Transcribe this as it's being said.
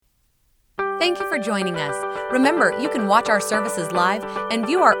Thank you for joining us. Remember, you can watch our services live and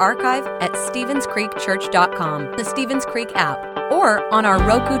view our archive at StevensCreekChurch.com, the Stevens Creek app, or on our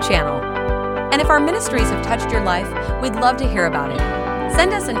Roku channel. And if our ministries have touched your life, we'd love to hear about it.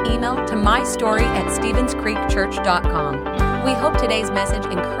 Send us an email to mystory@StevensCreekChurch.com. We hope today's message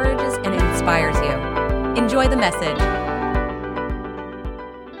encourages and inspires you. Enjoy the message.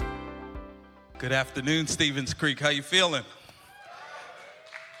 Good afternoon, Stevens Creek. How you feeling?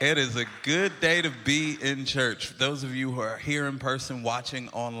 It is a good day to be in church. For those of you who are here in person, watching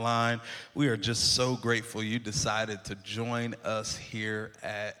online, we are just so grateful you decided to join us here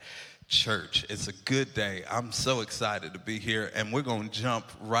at church. It's a good day. I'm so excited to be here, and we're going to jump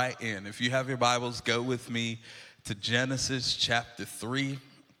right in. If you have your Bibles, go with me to Genesis chapter 3.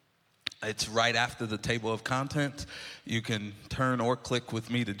 It's right after the table of contents. You can turn or click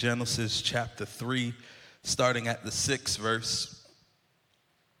with me to Genesis chapter 3, starting at the 6th verse.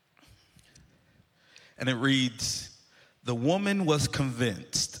 And it reads, "The woman was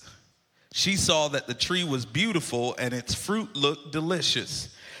convinced. She saw that the tree was beautiful and its fruit looked delicious,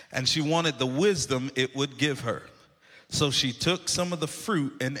 and she wanted the wisdom it would give her. So she took some of the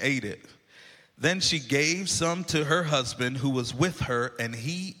fruit and ate it. Then she gave some to her husband who was with her, and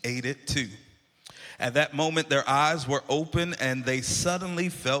he ate it too. At that moment their eyes were open, and they suddenly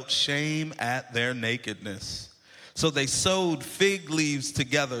felt shame at their nakedness. So they sewed fig leaves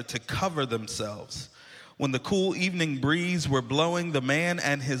together to cover themselves. When the cool evening breeze were blowing, the man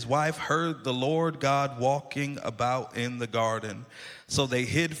and his wife heard the Lord God walking about in the garden. So they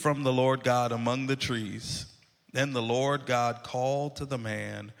hid from the Lord God among the trees. Then the Lord God called to the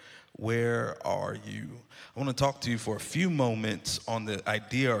man, 'Where are you?'" I want to talk to you for a few moments on the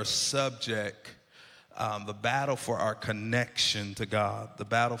idea or subject, the battle for our connection to God. The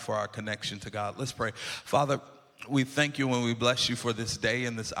battle for our connection to God. Let's pray. Father, we thank you and we bless you for this day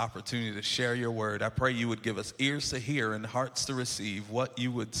and this opportunity to share your word. I pray you would give us ears to hear and hearts to receive what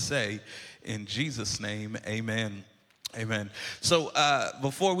you would say. In Jesus' name, amen. Amen. So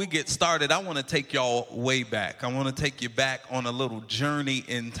before we get started, I want to take y'all way back. I want to take you back on a little journey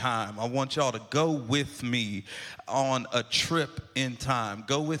in time. I want y'all to go with me on a trip in time.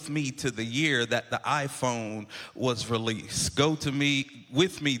 Go with me to the year that the iPhone was released. Go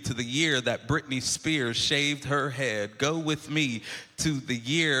with me to the year that Britney Spears shaved her head. Go with me to the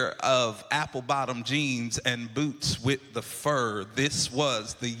year of apple-bottom jeans and boots with the fur. This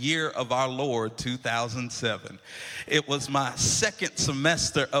was the year of our Lord, 2007. It was my second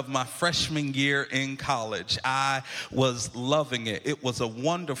semester of my freshman year in college. I was loving it. It was a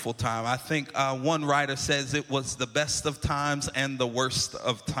wonderful time. I think one writer says it was the best of times and the worst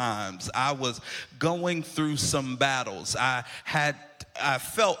of times. I was going through some battles. I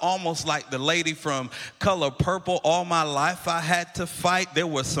felt almost like the lady from Color Purple. All my life I had to fight. There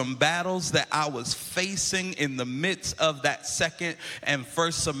were some battles that I was facing in the midst of that second and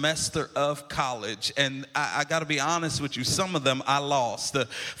first semester of college. And I got to be honest with you, some of them I lost. The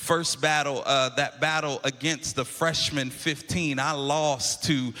first battle, that battle against the freshman 15, I lost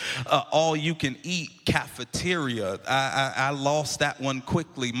to all you can eat cafeteria. I lost that one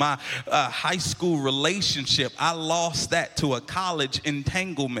quickly. My high school relationship, I lost that to a college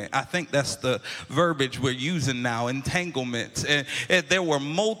entanglement. I think that's the verbiage we're using now, entanglements. And there were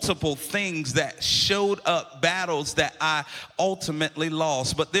multiple things that showed up, battles that I ultimately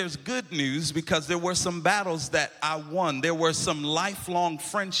lost. But there's good news, because there were some battles that I won. There were some lifelong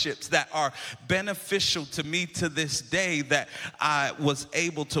friendships that are beneficial to me to this day that I was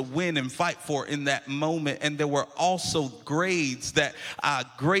able to win and fight for in that moment. And there were also grades that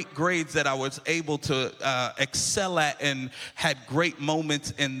great grades that I was able to excel at and had great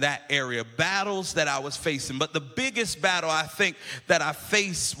moments in that area. Battles that I was facing. But the biggest battle I think that I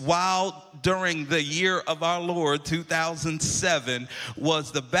faced during the year of our Lord 2007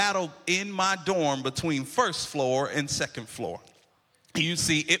 was the battle in my dorm between first floor and second floor. You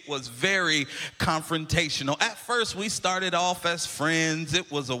see, it was very confrontational. At first, we started off as friends. It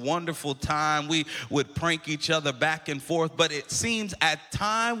was a wonderful time. We would prank each other back and forth. But it seems as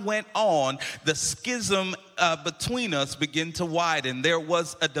time went on, the schism between us began to widen. There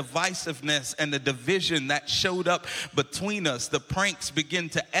was a divisiveness and a division that showed up between us. The pranks began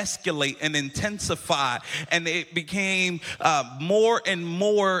to escalate and intensify. And it became more and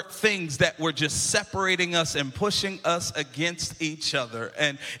more things that were just separating us and pushing us against each other.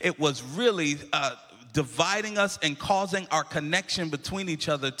 And it was really dividing us and causing our connection between each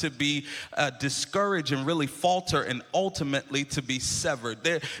other to be discouraged and really falter and ultimately to be severed.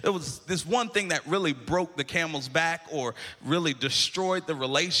 There was this one thing that really broke the camel's back or really destroyed the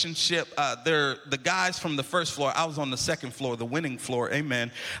relationship. The guys from the first floor, I was on the second floor, the winning floor,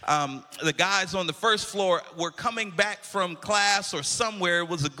 amen. The guys on the first floor were coming back from class or somewhere. It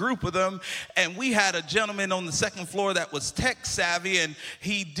was a group of them, and we had a gentleman on the second floor that was tech savvy, and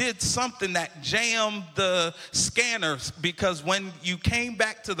he did something that jammed the scanners, because when you came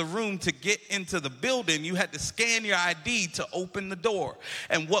back to the room to get into the building, you had to scan your ID to open the door.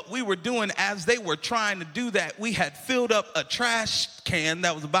 And what we were doing as they were trying to do that, we had filled up a trash can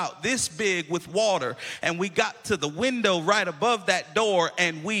that was about this big with water, and we got to the window right above that door,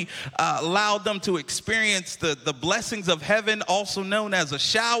 and we allowed them to experience the blessings of heaven, also known as a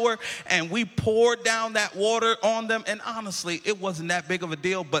shower, and we poured down that water on them. And honestly, it wasn't that big of a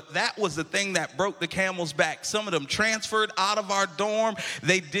deal, but that was the thing that broke the camel's back. Some of them transferred out of our dorm.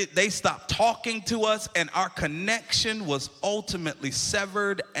 They stopped talking to us, and our connection was ultimately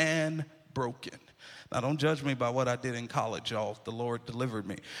severed and broken. Now, don't judge me by what I did in college, y'all. The Lord delivered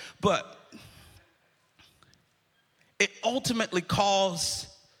me. But it ultimately caused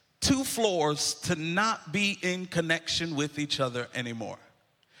 2 floors to not be in connection with each other anymore.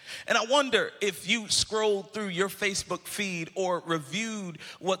 And I wonder if you scrolled through your Facebook feed or reviewed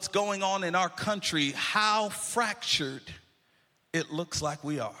what's going on in our country, how fractured it looks like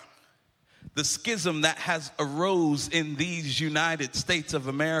we are. The schism that has arose in these United States of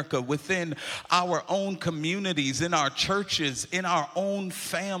America, within our own communities, in our churches, in our own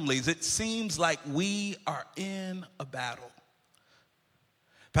families. It seems like we are in a battle.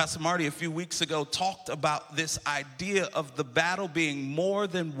 Pastor Marty, a few weeks ago, talked about this idea of the battle being more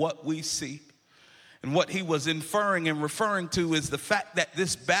than what we see. And what he was inferring and referring to is the fact that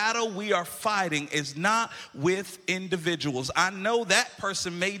this battle we are fighting is not with individuals. I know that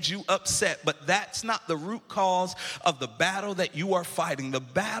person made you upset, but that's not the root cause of the battle that you are fighting. The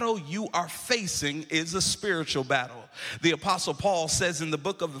battle you are facing is a spiritual battle. The Apostle Paul says in the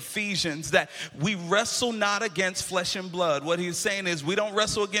book of Ephesians that we wrestle not against flesh and blood. What he's saying is we don't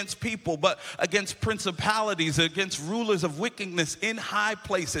wrestle against people, but against principalities, against rulers of wickedness in high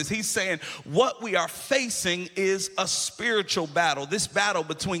places. He's saying what we are facing is a spiritual battle. This battle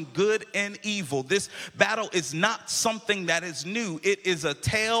between good and evil. This battle is not something that is new. It is a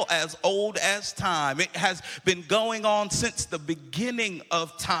tale as old as time. It has been going on since the beginning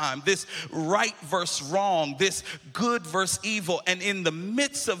of time. This right versus wrong, this good versus evil. And in the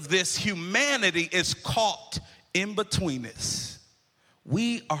midst of this, humanity is caught in between us.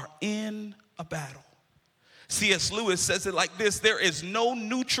 We are in a battle. C.S. Lewis says it like this: there is no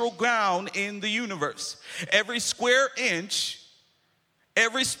neutral ground in the universe. Every square inch,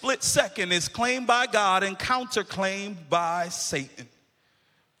 every split second is claimed by God and counterclaimed by Satan.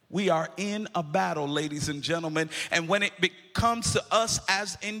 We are in a battle, ladies and gentlemen, and when it comes to us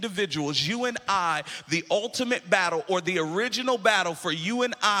as individuals, you and I, the ultimate battle or the original battle for you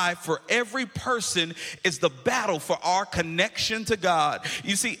and I, for every person, is the battle for our connection to God.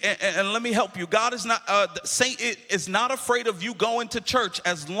 You see, and let me help you. God is not, Satan is not afraid of you going to church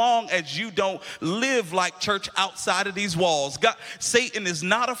as long as you don't live like church outside of these walls. Satan is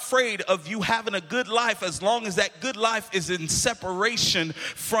not afraid of you having a good life as long as that good life is in separation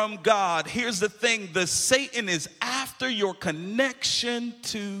from God. Here's the thing: Satan is after your connection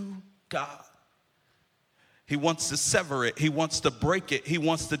to God. He wants to sever it. He wants to break it. He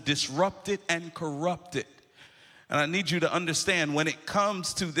wants to disrupt it and corrupt it. And I need you to understand, when it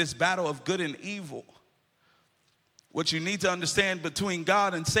comes to this battle of good and evil, what you need to understand between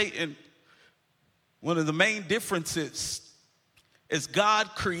God and Satan, one of the main differences is God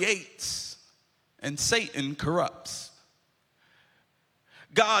creates and Satan corrupts.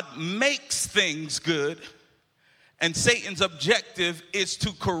 God makes things good, and Satan's objective is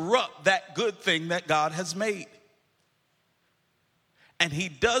to corrupt that good thing that God has made. And he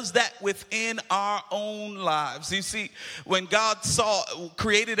does that within our own lives. You see, when God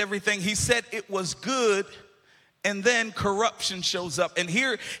created everything, he said it was good, and then corruption shows up. And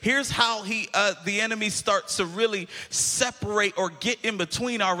here's how the enemy starts to really separate or get in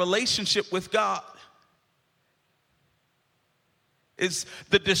between our relationship with God. Is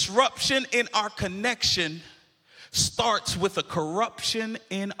the disruption in our connection starts with a corruption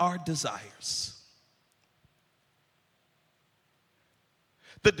in our desires.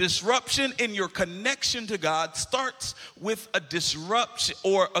 The disruption in your connection to God starts with a disruption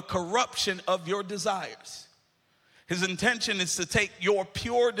or a corruption of your desires. His intention is to take your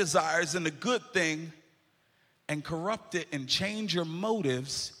pure desires and a good thing and corrupt it and change your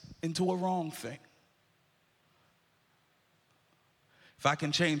motives into a wrong thing. if I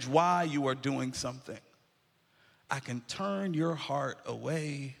can change why you are doing something, I can turn your heart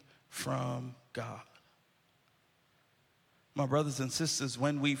away from God. My brothers and sisters,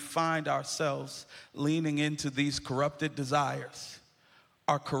 when we find ourselves leaning into these corrupted desires,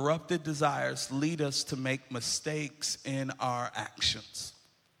 our corrupted desires lead us to make mistakes in our actions.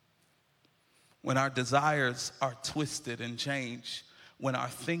 When our desires are twisted and changed, when our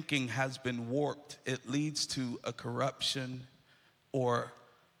thinking has been warped, it leads to a corruption or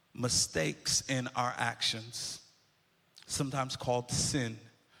mistakes in our actions, sometimes called sin,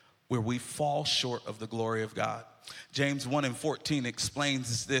 where we fall short of the glory of God. James 1:14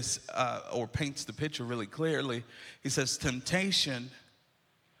 explains this or paints the picture really clearly. He says, temptation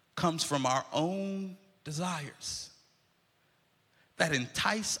comes from our own desires that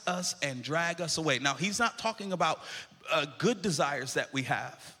entice us and drag us away. Now, he's not talking about good desires that we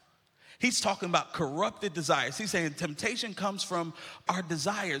have. He's talking about corrupted desires. He's saying temptation comes from our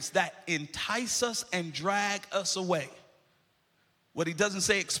desires that entice us and drag us away. What he doesn't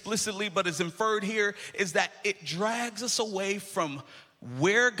say explicitly, but is inferred here, is that it drags us away from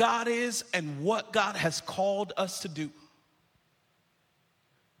where God is and what God has called us to do.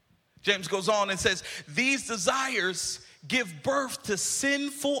 James goes on and says, these desires give birth to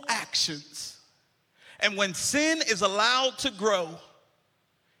sinful actions. And when sin is allowed to grow,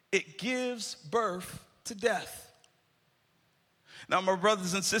 it gives birth to death. Now, my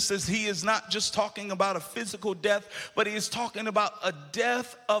brothers and sisters, he is not just talking about a physical death, but he is talking about a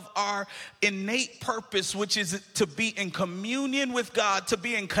death of our innate purpose, which is to be in communion with God, to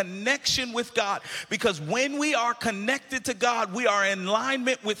be in connection with God. Because when we are connected to God, we are in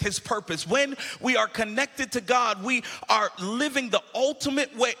alignment with his purpose. When we are connected to God, we are living the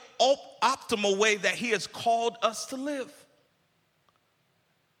ultimate way, optimal way that he has called us to live.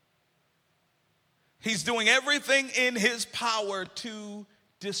 He's doing everything in his power to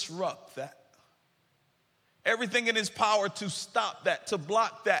disrupt that. Everything in his power to stop that, to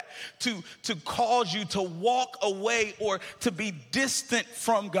block that, to cause you to walk away or to be distant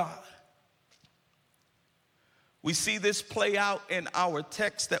from God. We see this play out in our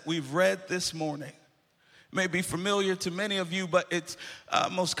text that we've read this morning. It may be familiar to many of you, but it's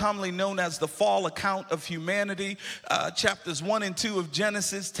most commonly known as the fall account of humanity. Chapters 1 and 2 of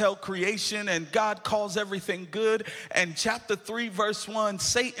Genesis tell creation and God calls everything good. And chapter 3 verse 1,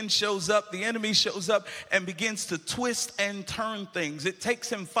 Satan shows up, the enemy shows up and begins to twist and turn things. It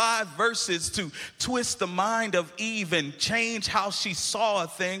takes him 5 verses to twist the mind of Eve and change how she saw a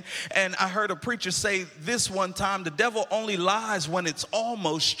thing. And I heard a preacher say this one time, the devil only lies when it's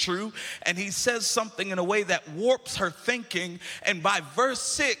almost true. And he says something in a way that warps her thinking, and by verse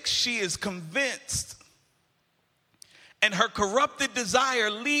 6 she is convinced, and her corrupted desire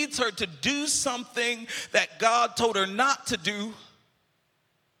leads her to do something that God told her not to do.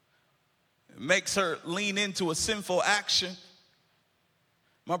 It makes her lean into a sinful action.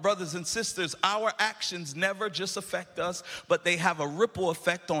 My brothers and sisters, our actions never just affect us, but they have a ripple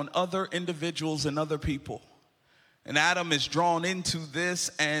effect on other individuals and other people. And Adam is drawn into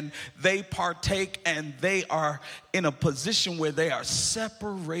this, and they partake, and they are in a position where they are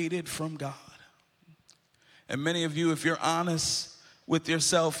separated from God. And many of you, if you're honest with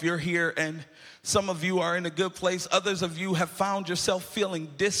yourself, you're here, and some of you are in a good place. Others of you have found yourself feeling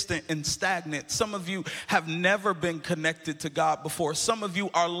distant and stagnant. Some of you have never been connected to God before. Some of you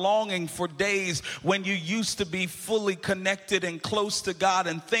are longing for days when you used to be fully connected and close to God,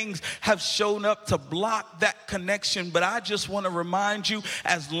 and things have shown up to block that connection. But I just want to remind you,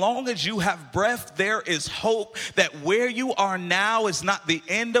 as long as you have breath, there is hope that where you are now is not the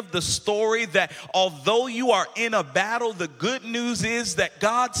end of the story, that although you are in a battle, the good news is that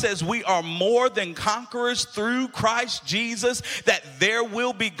God says we are more than conquerors through Christ Jesus, that there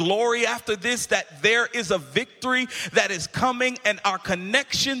will be glory after this, that there is a victory that is coming, and our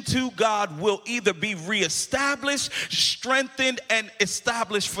connection to God will either be reestablished, strengthened, and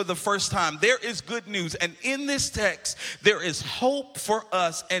established for the first time. There is good news, and in this text there is hope for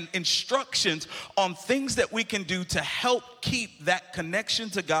us and instructions on things that we can do to help keep that connection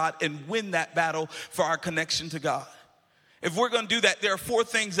to God and win that battle for our connection to God. If we're going to do that, there are 4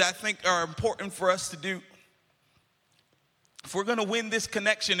 things that I think are important for us to do. If we're going to win this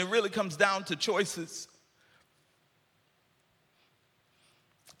connection, it really comes down to choices.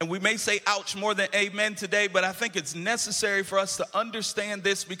 And we may say ouch more than amen today, but I think it's necessary for us to understand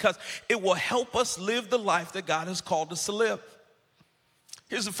this because it will help us live the life that God has called us to live.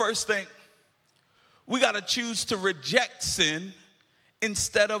 Here's the first thing. We got to choose to reject sin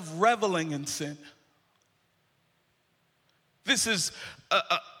instead of reveling in sin. This is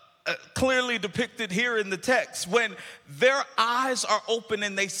clearly depicted here in the text. When their eyes are open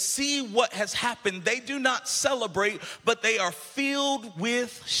and they see what has happened, they do not celebrate, but they are filled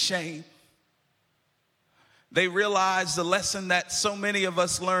with shame. They realize the lesson that so many of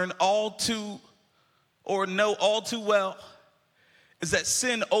us learn know all too well is that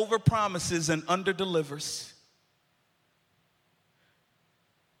sin overpromises and underdelivers.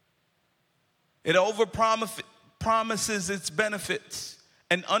 It overpromises its benefits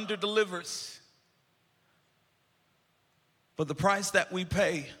and underdelivers. But the price that we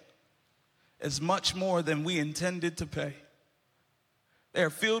pay is much more than we intended to pay. They are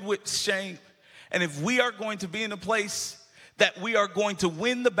filled with shame. And if we are going to be in a place that we are going to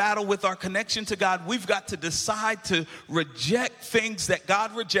win the battle with our connection to God, we've got to decide to reject things that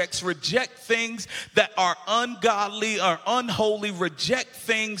God rejects, reject things that are ungodly or unholy, reject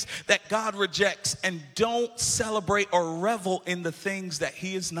things that God rejects, and don't celebrate or revel in the things that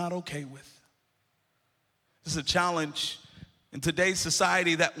He is not okay with. This is a challenge in today's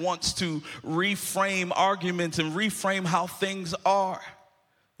society that wants to reframe arguments and reframe how things are.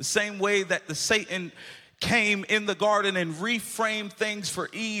 The same way that Satan came in the garden and reframed things for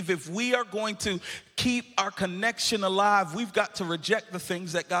Eve. If we are going to keep our connection alive, we've got to reject the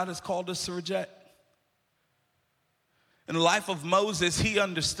things that God has called us to reject. In the life of Moses, he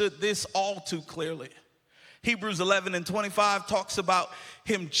understood this all too clearly. Hebrews 11:25 talks about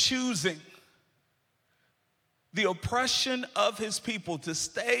him choosing the oppression of his people, to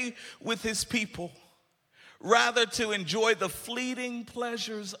stay with his people, rather to enjoy the fleeting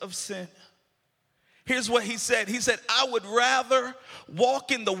pleasures of sin. Here's what he said. He said, I would rather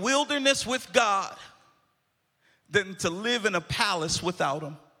walk in the wilderness with God than to live in a palace without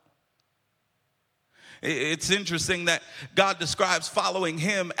Him. It's interesting that God describes following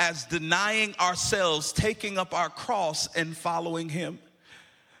Him as denying ourselves, taking up our cross, and following Him.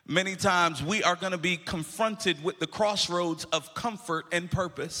 Many times we are going to be confronted with the crossroads of comfort and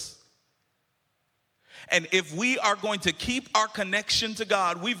purpose. And if we are going to keep our connection to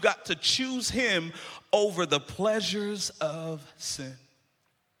God, we've got to choose Him over the pleasures of sin.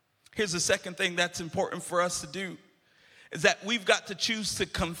 Here's the second thing that's important for us to do, is that we've got to choose to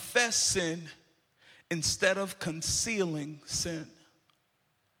confess sin instead of concealing sin.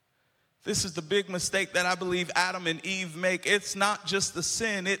 This is the big mistake that I believe Adam and Eve make. It's not just the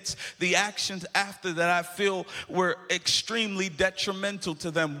sin, it's the actions after that I feel were extremely detrimental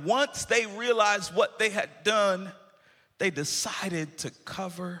to them. Once they realized what they had done, they decided to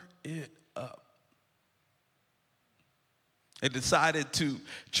cover it up. They decided to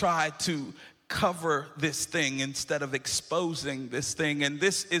try to cover this thing instead of exposing this thing. And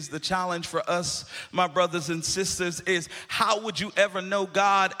this is the challenge for us, my brothers and sisters, is how would you ever know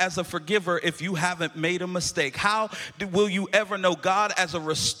God as a forgiver if you haven't made a mistake? How will you ever know God as a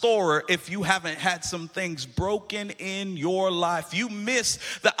restorer if you haven't had some things broken in your life? You miss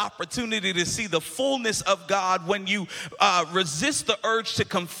the opportunity to see the fullness of God when you resist the urge to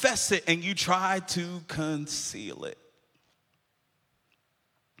confess it and you try to conceal it.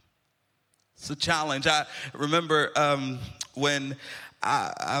 It's a challenge. I remember when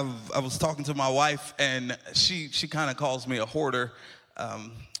I was talking to my wife, and she kind of calls me a hoarder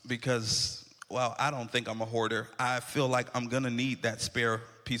because, well, I don't think I'm a hoarder. I feel like I'm going to need that spare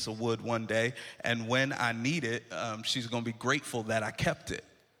piece of wood one day, and when I need it, she's going to be grateful that I kept it.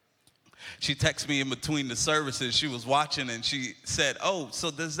 She texted me in between the services. She was watching, and she said, oh, so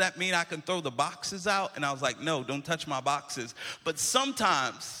does that mean I can throw the boxes out? And I was like, no, don't touch my boxes. But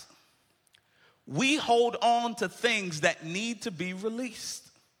sometimes we hold on to things that need to be released.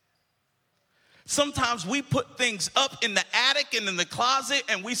 Sometimes we put things up in the attic and in the closet,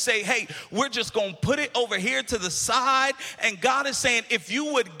 and we say, hey, we're just going to put it over here to the side. And God is saying, if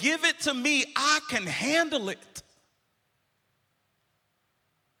you would give it to me, I can handle it.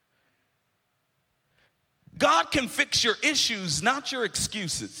 God can fix your issues, not your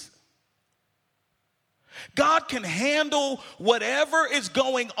excuses. God can handle whatever is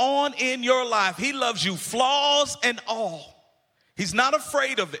going on in your life. He loves you, flaws and all. He's not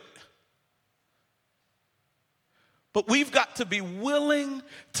afraid of it. But we've got to be willing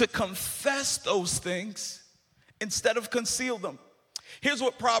to confess those things instead of conceal them. Here's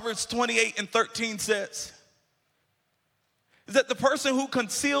what Proverbs 28:13 says. Is that the person who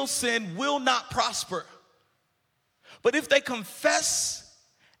conceals sin will not prosper. But if they confess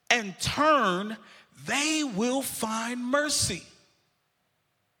and turn, they will find mercy.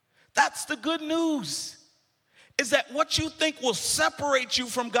 That's the good news, is that what you think will separate you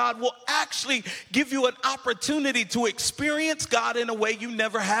from God will actually give you an opportunity to experience God in a way you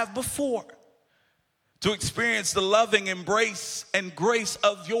never have before. to experience the loving embrace and grace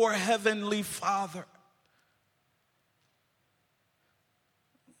of your heavenly Father.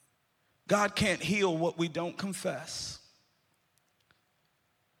 God can't heal what we don't confess.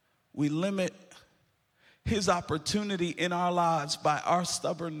 We limit his opportunity in our lives by our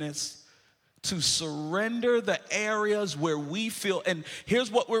stubbornness to surrender the areas where we feel. And here's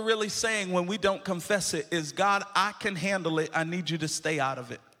what we're really saying when we don't confess it is, God, I can handle it. I need you to stay out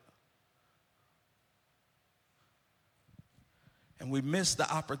of it. And we miss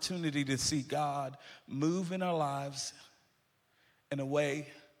the opportunity to see God move in our lives in a way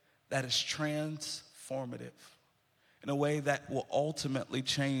that is transformative, in a way that will ultimately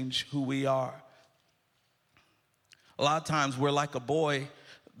change who we are. A lot of times we're like a boy,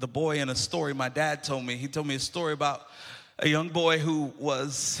 the boy in a story my dad told me. He told me a story about a young boy who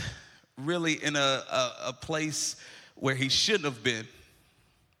was really in a place where he shouldn't have been.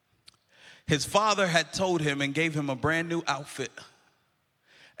 His father had told him and gave him a brand new outfit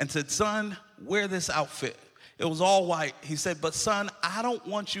and said, son, wear this outfit. It was all white. He said, but son, I don't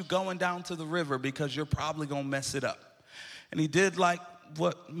want you going down to the river because you're probably going to mess it up. And he did like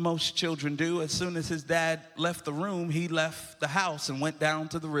what most children do. As soon as his dad left the room, he left the house and went down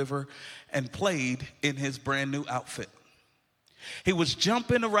to the river and played in his brand new outfit. He was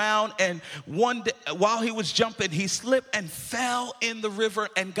jumping around, and one day, while he was jumping, he slipped and fell in the river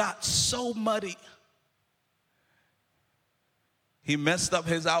and got so muddy. He messed up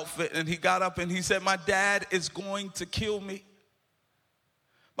his outfit, and he got up and he said, my dad is going to kill me.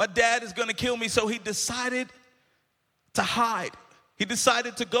 My dad is going to kill me. So he decided to hide. He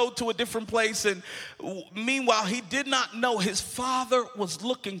decided to go to a different place, and meanwhile, he did not know his father was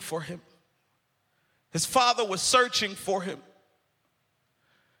looking for him. His father was searching for him.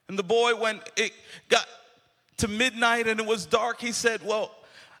 And the boy, when it got to midnight and it was dark, he said, well,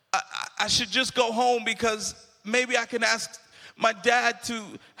 I should just go home because maybe I can ask my dad to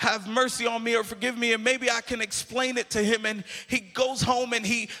have mercy on me or forgive me, and maybe I can explain it to him. And he goes home and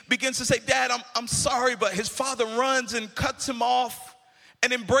he begins to say, Dad, I'm sorry, but his father runs and cuts him off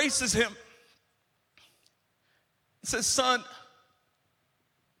and embraces him. He says, son,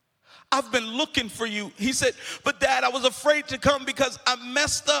 I've been looking for you. He said, but Dad, I was afraid to come because I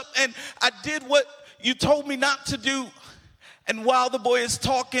messed up and I did what you told me not to do. And while the boy is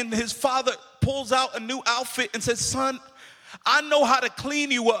talking, his father pulls out a new outfit and says, son, I know how to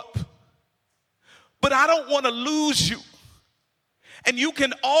clean you up, but I don't want to lose you. And you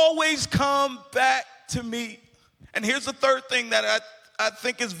can always come back to me. And here's the third thing that I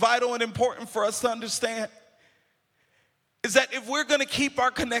think is vital and important for us to understand, is that if we're going to keep our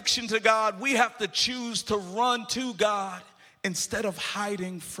connection to God, we have to choose to run to God instead of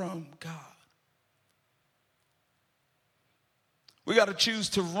hiding from God. We got to choose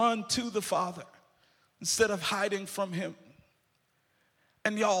to run to the Father instead of hiding from him.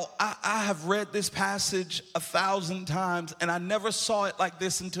 And y'all, I have read this passage 1,000 times, and I never saw it like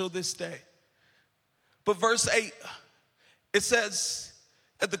this until this day. But verse 8, it says,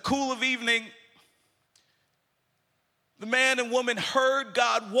 at the cool of evening, the man and woman heard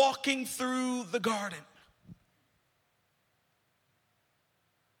God walking through the garden.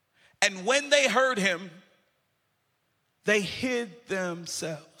 And when they heard him, they hid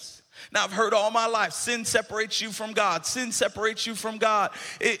themselves. Now, I've heard all my life, sin separates you from God. Sin separates you from God.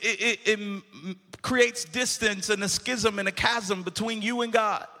 It creates distance and a schism and a chasm between you and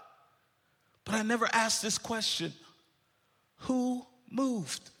God. But I never asked this question. Who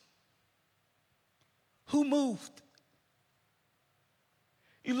moved? Who moved?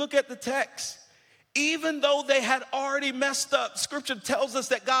 You look at the text. Even though they had already messed up, Scripture tells us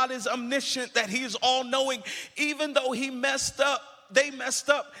that God is omniscient, that he is all-knowing. Even though he messed up, they messed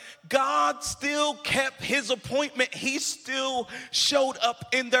up, God still kept his appointment. He still showed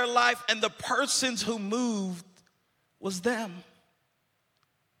up in their life, and the persons who moved was them.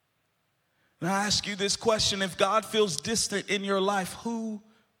 And I ask you this question: if God feels distant in your life, who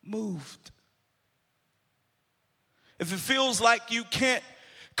moved? If it feels like you can't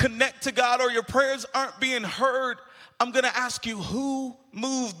connect to God or your prayers aren't being heard, I'm going to ask you, who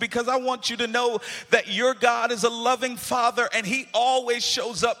moved? Because I want you to know that your God is a loving Father, and he always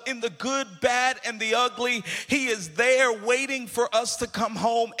shows up in the good, bad, and the ugly. He is there waiting for us to come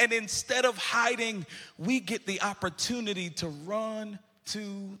home, and instead of hiding, we get the opportunity to run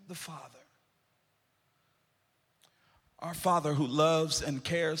to the Father. Our Father who loves and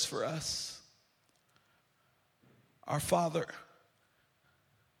cares for us. Our Father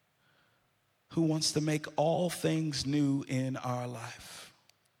who wants to make all things new in our life.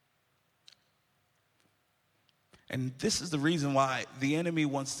 And this is the reason why the enemy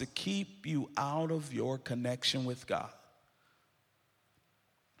wants to keep you out of your connection with God.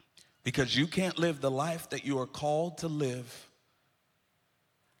 Because you can't live the life that you are called to live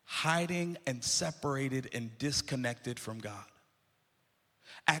hiding and separated and disconnected from God.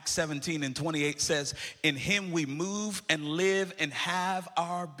 Acts 17:28 says, in him we move and live and have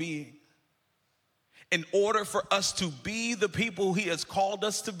our being. In order for us to be the people he has called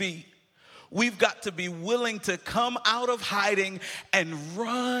us to be, we've got to be willing to come out of hiding and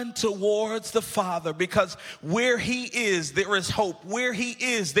run towards the Father, because where he is, there is hope. Where he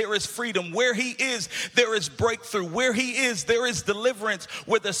is, there is freedom. Where he is, there is breakthrough. Where he is, there is deliverance.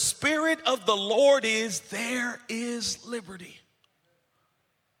 Where the Spirit of the Lord is, there is liberty.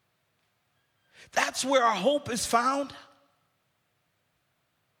 That's where our hope is found.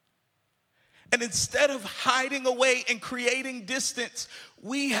 And instead of hiding away and creating distance,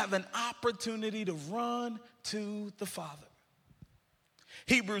 we have an opportunity to run to the Father.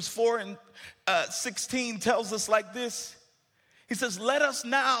 Hebrews 4:16 tells us like this. He says, let us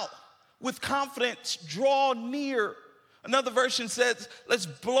now with confidence draw near. Another version says, let's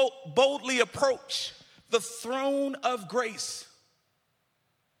boldly approach the throne of grace,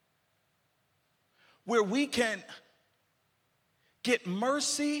 where we can get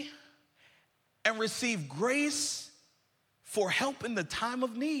mercy and receive grace for help in the time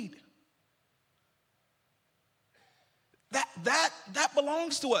of need. That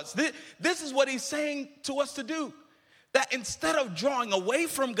belongs to us. This is what he's saying to us to do. That instead of drawing away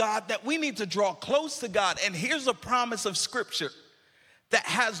from God, that we need to draw close to God. And here's a promise of Scripture that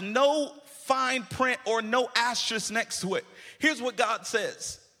has no fine print or no asterisk next to it. Here's what God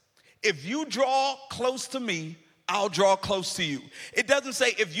says. If you draw close to me, I'll draw close to you. It doesn't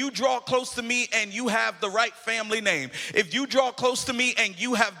say if you draw close to me and you have the right family name. If you draw close to me and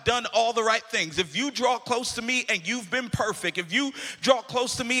you have done all the right things. If you draw close to me and you've been perfect. If you draw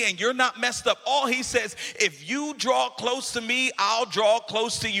close to me and you're not messed up. All he says, if you draw close to me, I'll draw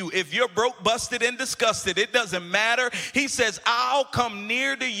close to you. If you're broke, busted, and disgusted, it doesn't matter. He says, I'll come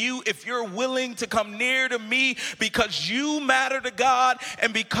near to you if you're willing to come near to me, because you matter to God.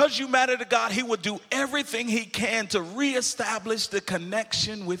 And because you matter to God, he will do everything he can to reestablish the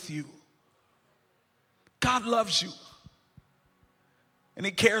connection with you. God loves you. And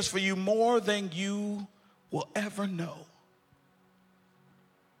he cares for you more than you will ever know.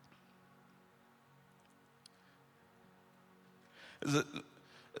 There's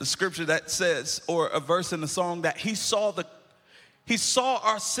a scripture that says, or a verse in the song, that he saw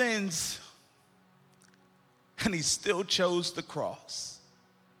our sins and he still chose the cross.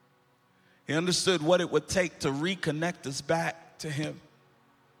 He understood what it would take to reconnect us back to him.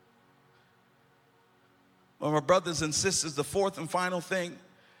 Well, my brothers and sisters, the fourth and final thing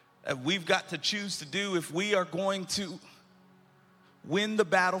that we've got to choose to do if we are going to win the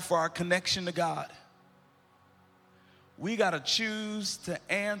battle for our connection to God, we got to choose to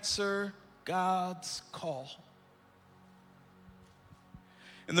answer God's call.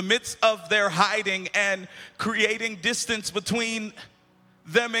 In the midst of their hiding and creating distance between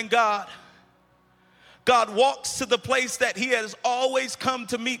them and God, God walks to the place that he has always come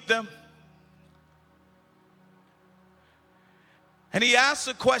to meet them. And he asks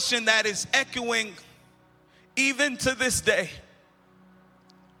a question that is echoing even to this day.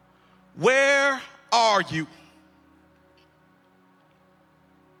 Where are you?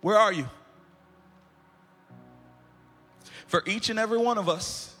 Where are you? For each and every one of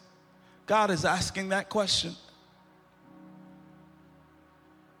us, God is asking that question.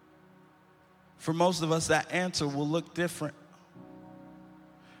 For most of us, that answer will look different.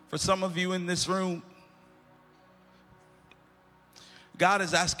 For some of you in this room, God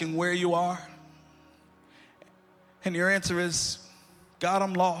is asking where you are. And your answer is, God,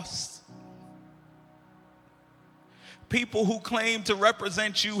 I'm lost. People who claim to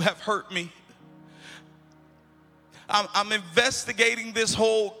represent you have hurt me. I'm investigating this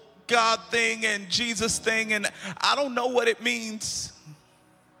whole God thing and Jesus thing, and I don't know what it means.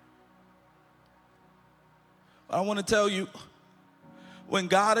 I want to tell you, when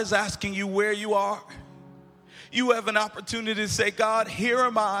God is asking you where you are, you have an opportunity to say, God, here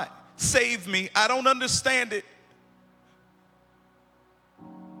am I, save me. I don't understand it.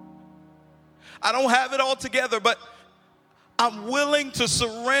 I don't have it all together, but I'm willing to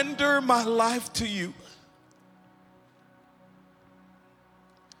surrender my life to you.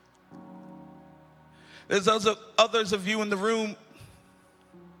 There's others of you in the room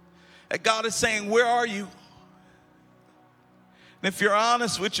that God is saying, where are you? And if you're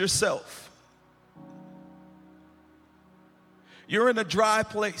honest with yourself, you're in a dry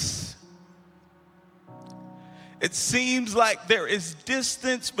place. It seems like there is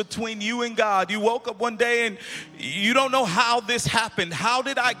distance between you and God. You woke up one day and you don't know how this happened. How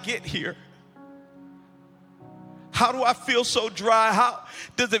did I get here? How do I feel so dry? How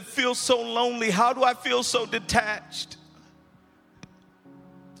does it feel so lonely? How do I feel so detached?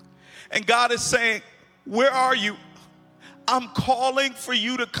 And God is saying, where are you? I'm calling for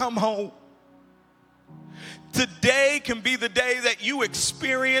you to come home. Today can be the day that you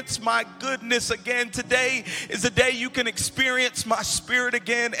experience my goodness again. Today is the day you can experience my spirit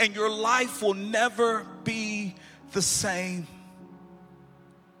again, and your life will never be the same.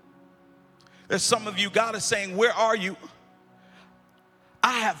 There's some of you, God is saying, where are you?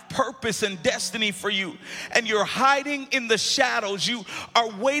 I have purpose and destiny for you, and you're hiding in the shadows. You are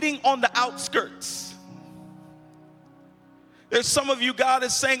waiting on the outskirts. There's some of you, God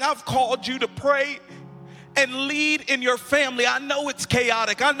is saying, I've called you to pray and lead in your family. I know it's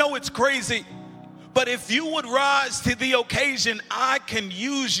chaotic. I know it's crazy. But if you would rise to the occasion, I can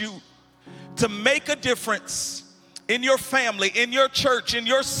use you to make a difference in your family, in your church, in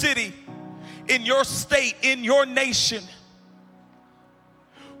your city, in your state, in your nation.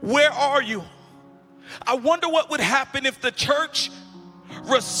 Where are you? I wonder what would happen if the church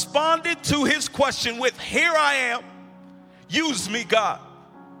responded to his question with, here I am, use me, God.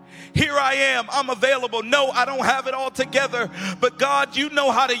 Here I am, I'm available. No, I don't have it all together, but God, you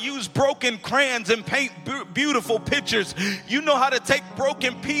know how to use broken crayons and paint beautiful pictures. You know how to take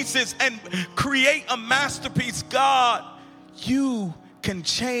broken pieces and create a masterpiece. God, you can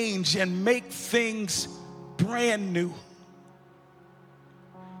change and make things brand new.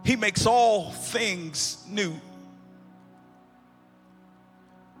 He makes all things new.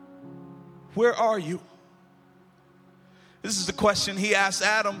 Where are you? This is the question he asked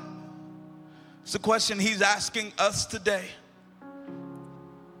Adam. It's the question he's asking us today.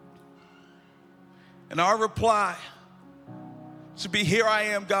 And our reply should be, here I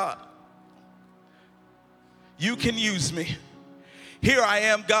am, God. You can use me. Here I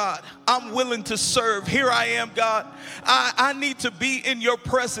am, God. I'm willing to serve. Here I am, God. I need to be in your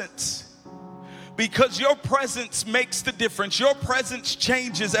presence, because your presence makes the difference. Your presence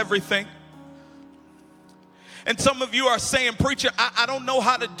changes everything. And some of you are saying, preacher, I don't know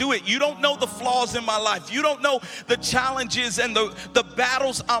how to do it. You don't know the flaws in my life. You don't know the challenges and the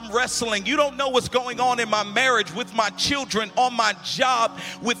battles I'm wrestling. You don't know what's going on in my marriage, with my children, on my job,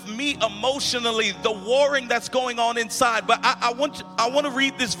 with me emotionally, the warring that's going on inside. But I want to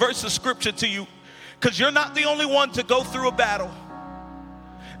read this verse of scripture to you, because you're not the only one to go through a battle.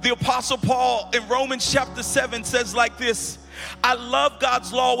 The Apostle Paul in Romans chapter 7 says like this, I love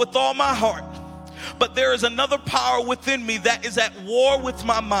God's law with all my heart, but there is another power within me that is at war with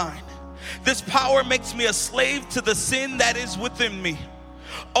my mind. This power makes me a slave to the sin that is within me.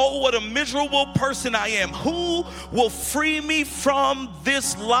 Oh, what a miserable person I am. Who will free me from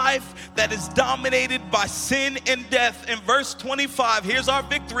this life that is dominated by sin and death? In verse 25, here's our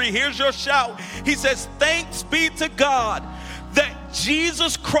victory. Here's your shout. He says, thanks be to God that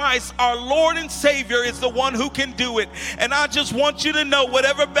Jesus Christ, our Lord and Savior, is the one who can do it. And I just want you to know,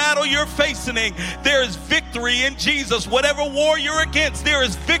 whatever battle you're facing, there is victory in Jesus. Whatever war you're against, there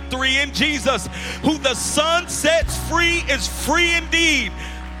is victory in Jesus. Who the Son sets free is free indeed.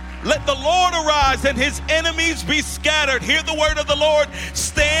 Let the Lord arise and his enemies be scattered. Hear the word of the Lord.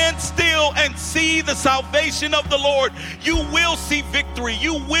 Stand still and see the salvation of the Lord. You will see victory.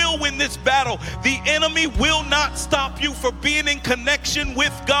 You will win this battle. The enemy will not stop you from being in connection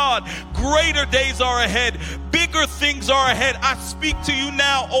with God. Greater days are ahead. Bigger things are ahead. I speak to you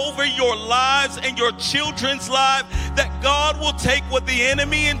now over your lives and your children's lives, that God will take what the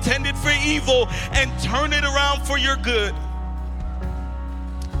enemy intended for evil and turn it around for your good.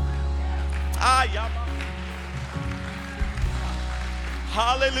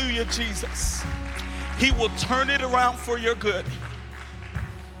 Hallelujah, Jesus. He will turn it around for your good.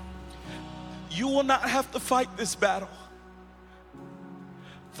 You will not have to fight this battle.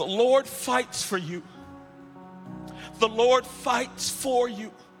 The Lord fights for you. The Lord fights for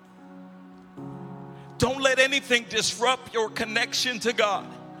you. Don't let anything disrupt your connection to God.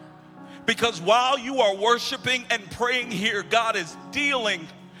 Because while you are worshiping and praying here, God is dealing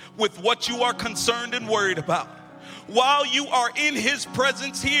with what you are concerned and worried about. While you are in his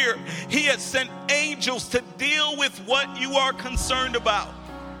presence here, he has sent angels to deal with what you are concerned about.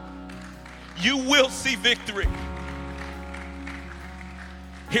 You will see victory.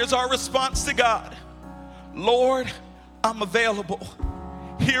 Here's our response to God. Lord, I'm available.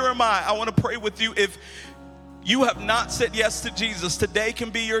 Here am I. I want to pray with you. If you have not said yes to Jesus, today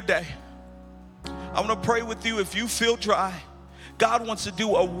can be your day. I want to pray with you. If you feel dry, God wants to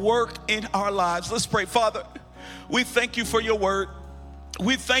do a work in our lives. Let's pray. Father, we thank you for your word.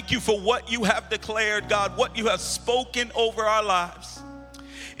 We thank you for what you have declared, God, what you have spoken over our lives.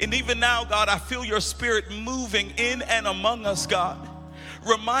 And even now, God, I feel your spirit moving in and among us, God.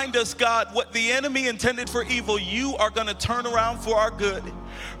 Remind us, God, what the enemy intended for evil, you are going to turn around for our good.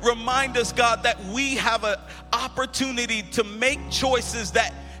 Remind us, God, that we have an opportunity to make choices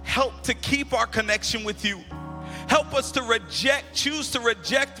that help to keep our connection with you. Help us to choose to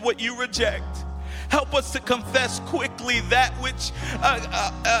reject what you reject. Help us to confess quickly that which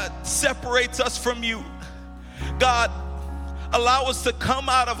separates us from you. God, allow us to come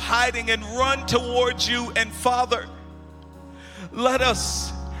out of hiding and run towards you. And Father, let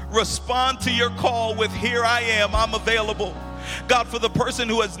us respond to your call with, here I am, I'm available. God, for the person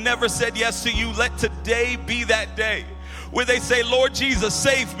who has never said yes to you, let today be that day where they say, Lord Jesus,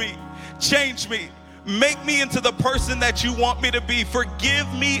 save me, change me, make me into the person that you want me to be. Forgive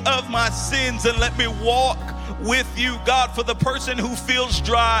me of my sins and let me walk with you. God, for the person who feels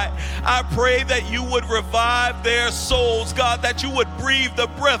dry, I pray that you would revive their souls. God, that you would breathe the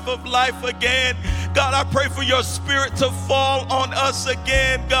breath of life again. God, I pray for your spirit to fall on us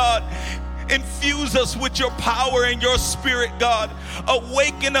again, God. Infuse us with your power and your spirit, God.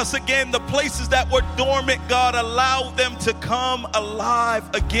 Awaken us again. The places that were dormant, God, allow them to come alive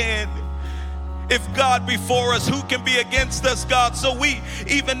again. If God be for us, who can be against us, God? So we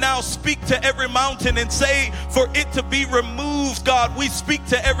even now speak to every mountain and say for it to be removed, God. We speak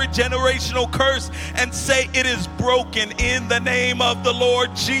to every generational curse and say it is broken in the name of the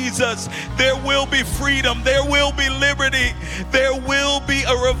Lord Jesus. There will be freedom. There will be liberty. There will be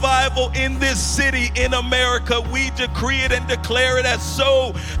a revival in this city, in America. We decree it and declare it as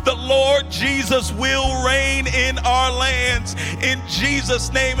so. The Lord Jesus will reign in our lands in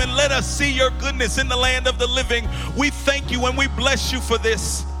Jesus' name, and let us see your goodness in the land of the living. We thank you and we bless you for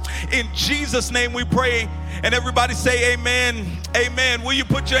this. In Jesus' name we pray. And everybody say amen. Amen. Will you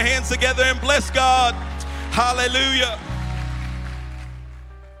put your hands together and bless God? Hallelujah.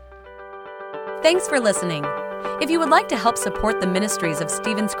 Thanks for listening. If you would like to help support the ministries of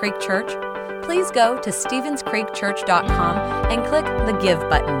Stevens Creek Church, please go to StevensCreekChurch.com and click the Give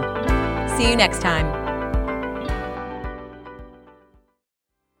button. See you next time.